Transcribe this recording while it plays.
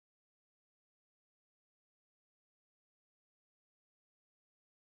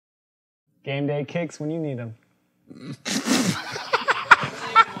Game day kicks when you need them.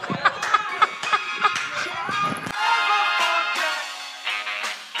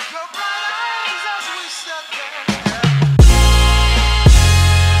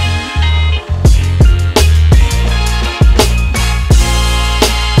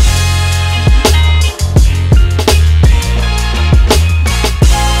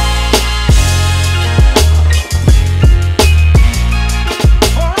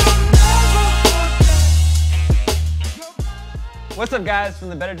 What's up, guys? From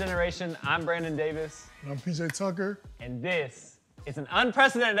the Better Generation, I'm Brandon Davis. And I'm PJ Tucker. And this is an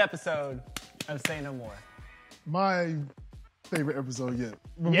unprecedented episode of Say No More. My favorite episode yet.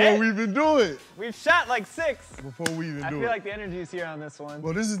 Before we even do it. We've shot like 6. Before we even do it. I feel like the energy is here on this one.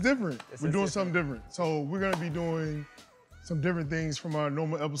 Well, this is different. We're doing something different. So we're going to be doing some different things from our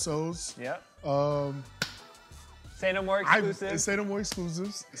normal episodes. Yep. Say No More exclusives. Say No More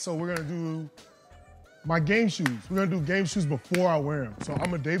exclusives. So we're going to do my game shoes. We're gonna do game shoes before I wear them. So I'm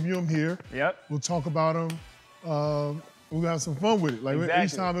gonna debut them here. Yep. We'll talk about them. We're gonna have some fun with it. Like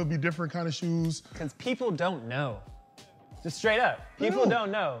each time it'll be different kind of shoes. Because people don't know. Just straight up. People don't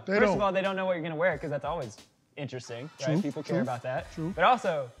know. First of all, they don't know what you're gonna wear because that's always interesting, right? People care about that. True. But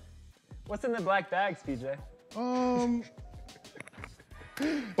also, what's in the black bags, PJ?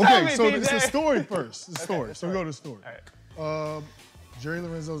 Okay, so it's the story first. The story. So we go to the story. All right. Jerry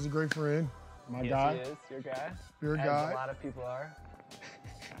Lorenzo's a great friend. My guy. Yes, he is. Your guy. Your guy. As a lot of people are.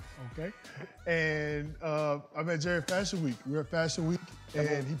 Okay. And I met Jerry at Fashion Week. We were at Fashion Week,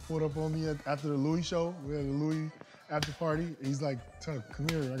 and he pulled up on me after the Louis show. We had a Louis after party. And he's like, Tuck, come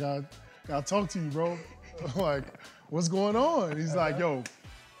here. I gotta talk to you, bro. I'm like, what's going on? And he's like, yo,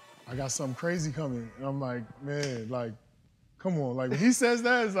 I got something crazy coming. And I'm like, man, like, come on. Like, when he says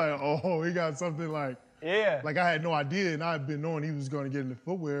that, it's like, oh, he got something like, yeah. Like I had no idea, and I had been knowing he was going to get into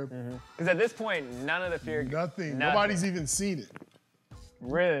footwear. Because at this point, none of the fear. Nothing. Nobody's even seen it.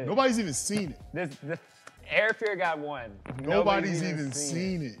 Really? Nobody's even seen it. The Air Fear got one. Nobody's even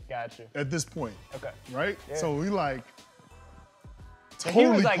seen it. Gotcha. At this point. Okay. Right? Yeah. So we like totally.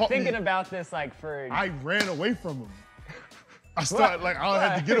 He was like thinking about this like for. I ran away from him. I started like I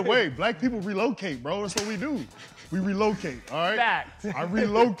had to get away. Black people relocate, bro. That's what we do. We relocate, all right? Fact. I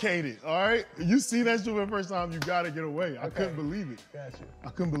relocated, all right? You see that shit for the first time, you gotta get away. I couldn't believe it. Gotcha.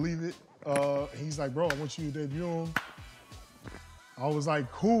 I couldn't believe it. He's like, bro, I want you to debut him. I was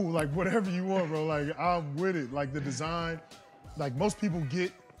like, cool, like whatever you want, bro. Like, I'm with it. Like the design, like most people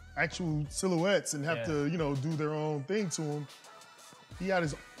get actual silhouettes and have to, you know, do their own thing to them. He had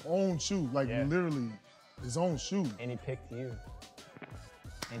his own shoe, like literally his own shoe. And he picked you.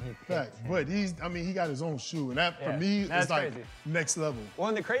 And he Fact. But he got his own shoe. And that, for me, is like crazy. Next level. Well,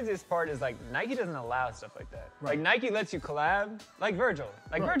 and the craziest part is like Nike doesn't allow stuff like that. Right. Like Nike lets you collab, like Virgil.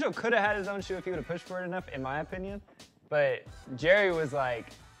 Like Virgil could have had his own shoe if he would have pushed for it enough, in my opinion. But Jerry was like,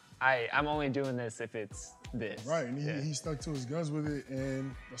 I'm only doing this if it's this. Right, and he stuck to his guns with it,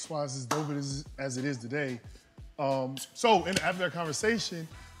 and that's why it's as dope as it is today. So after that conversation,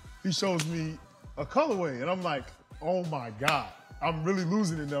 he shows me a colorway, and I'm like, oh my God. I'm really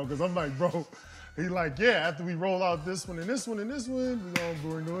losing it now because I'm like, bro, he like, yeah, after we roll out this one and this one and this one, we're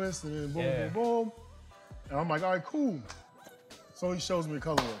gonna bring this and then boom, boom, boom. And I'm like, all right, cool. So he shows me the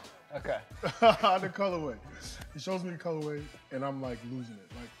colorway. Okay. The colorway. He shows me the colorway and I'm like losing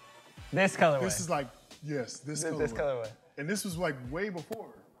it. Like this colorway. This is like, yes, this colorway. This colorway. And this was like way before.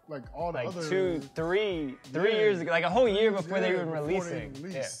 Like all the like other. 2, 3 years ago, like a whole year before they were releasing.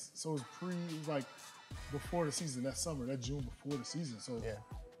 So it was like, before the season, that summer, that June before the season. So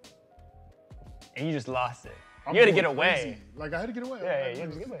and you just lost it. You had to get away. Crazy. Like I had to get away. Yeah, you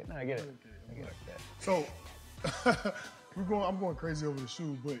had to get away. No, I get it. I get it. So I'm going crazy over the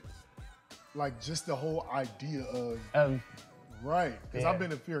shoe, but like just the whole idea of right. Because I've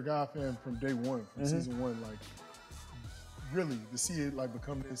been a Fear God fan from day one, from season 1, like really to see it like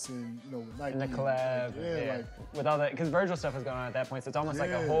become this and with Nike and the collab, like with all that, because Virgil stuff was going on at that point, so it's almost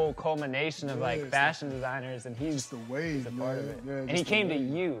like a whole culmination of like fashion designers, and he's just the wave, he's a part of it. Yeah, and he came to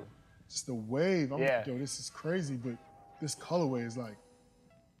you. Just the wave. I'm like, yo, this is crazy, but this colorway is like,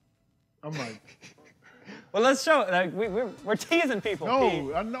 I'm like. Well, let's show. Like we're teasing people. No,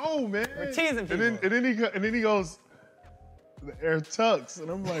 Pete. I know, man. We're teasing people. And then he goes, the Air Tux,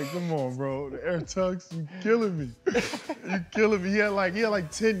 and I'm like, come on, bro, the Air Tux, you killing me. You killing me. He had like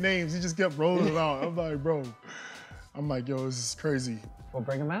 10 names. He just kept rolling them out. I'm like, bro. I'm like, yo, this is crazy. We'll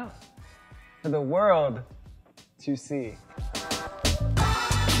bring them out for the world to see.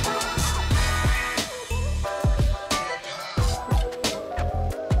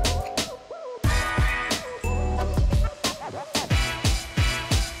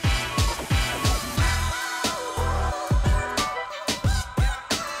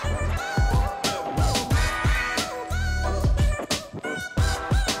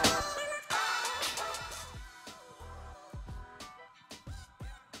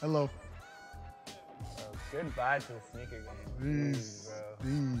 Hello. Bro, goodbye to the sneaker game. These.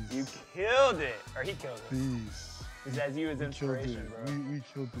 You killed it, or he killed it. These. Is as you as inspiration, bro. We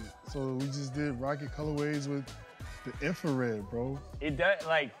killed it. So we just did rocket colorways with the infrared, bro. It does,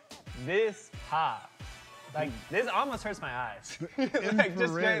 like, this pop. Like, this almost hurts my eyes. Like,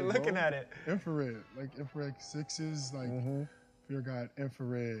 just straight looking at it. Infrared, like infrared 6s, like Fear God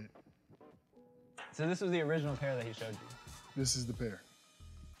infrared. So this was the original pair that he showed you. This is the pair.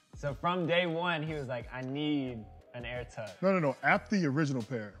 So from day one, he was like, I need an Air Tuck. No. After the original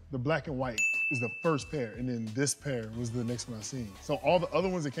pair, the black and white is the first pair, and then this pair was the next one I seen. So all the other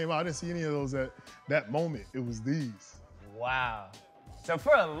ones that came out, I didn't see any of those at that moment. It was these. Wow. So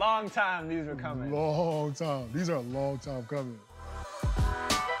for a long time, these were coming. Long time. These are a long time coming.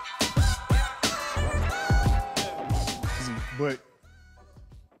 But,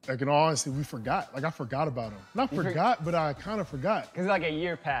 like, in all honesty, we forgot. Like, I forgot about them. Not forgot, but I kind of forgot. Because like a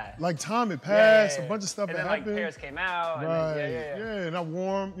year passed. Like, time had passed, Yeah. a bunch of stuff and had then, happened. Like, pairs came out. And Right. then, Yeah, and I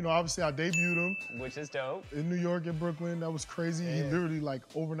wore them. You know, obviously, I debuted them Which is dope. in New York and Brooklyn. That was crazy. He literally, like,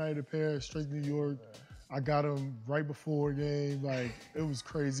 overnighted a pair straight to New York. I got them right before a game. Like, it was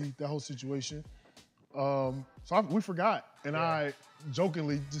crazy, that whole situation. We forgot. And I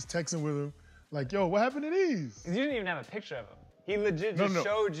jokingly just texting with him, like, yo, what happened to these? Because you didn't even have a picture of them. He legit just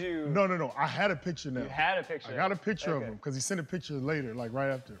showed you. No. I had a picture now. You had a picture. I got a picture of him because he sent a picture later, like right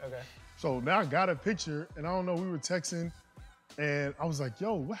after. Okay. So now I got a picture, and I don't know, we were texting, and I was like,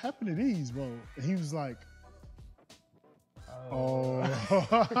 yo, what happened to these, bro? And he was like, oh.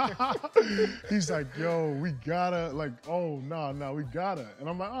 He's like, yo, we gotta, like, oh, nah, we gotta. And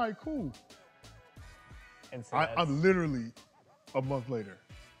I'm like, all right, cool. And so I'm literally a month later.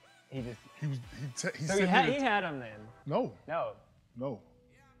 he just. He So sent he me the- had them then. No.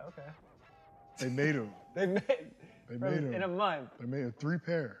 Okay. They made them. They made them. in a month. They made a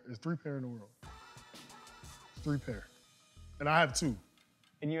 3-pair. There's 3 pair in the world. It's 3 pair. And I have 2.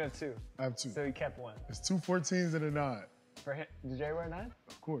 And you have 2. I have 2. So he kept 1. It's 2 14s and a 9. For him, did Jay wear a 9?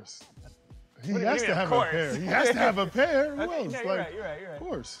 Of course. He What do you has mean, to of have a course? pair. He has to have a pair. Who Okay, else? no, Like, you're right. Of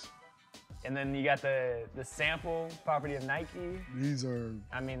course. And then you got the sample property of Nike. These are,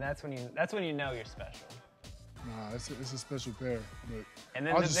 I mean, that's when you know you're special. nah, it's a special pair. But And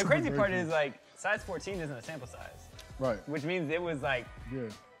I then was the just crazy super part grateful. is like size 14 isn't a sample size, Right. which means it was like Yeah.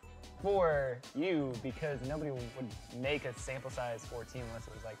 for you because nobody would make a sample size 14 unless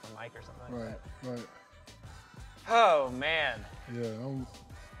it was like from Mike or something like Right. that. Oh man. Yeah.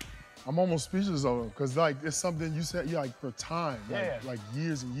 I'm almost speechless of them because like it's something you said, like for time, like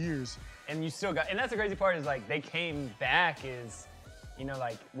years and years. And you still got, and that's the crazy part is like they came back is, you know,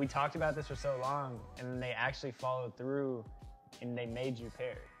 like we talked about this for so long and then they actually followed through and they made you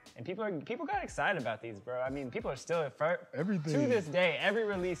paired. And people got excited about these, bro. I mean, people are still Everything. to this day, every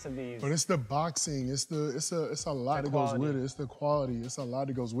release of these. But it's the boxing, it's a lot that goes with it. It's the quality, it's a lot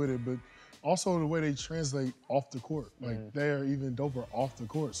that goes with it. But also the way they translate off the court. Like they're even doper off the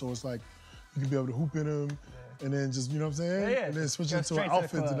court. So it's like you can be able to hoop in them and then just, you know what I'm saying? Yeah, and then switch go into straight an to the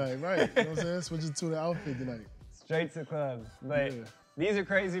outfit club. tonight, right? You know what I'm saying? Switch into the outfit tonight. Straight to the club. But these are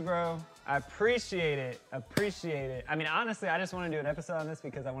crazy, bro. I appreciate it. I mean, honestly, I just want to do an episode on this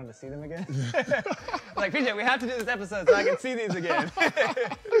because I wanted to see them again. Like, PJ, we have to do this episode so I can see these again.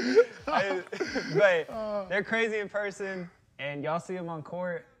 But they're crazy in person, and y'all see him on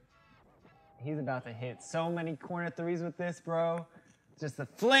court. He's about to hit so many corner threes with this, bro. Just the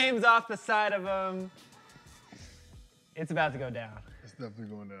flames off the side of him. It's about to go down. It's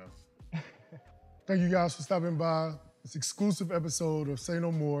definitely going down. Thank you guys for stopping by this exclusive episode of Say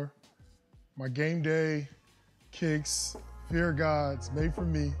No More. My game day kicks, Fear Gods, made for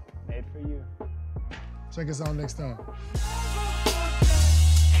me. Made for you. Check us out next time.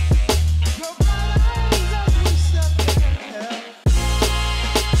 Your body as we step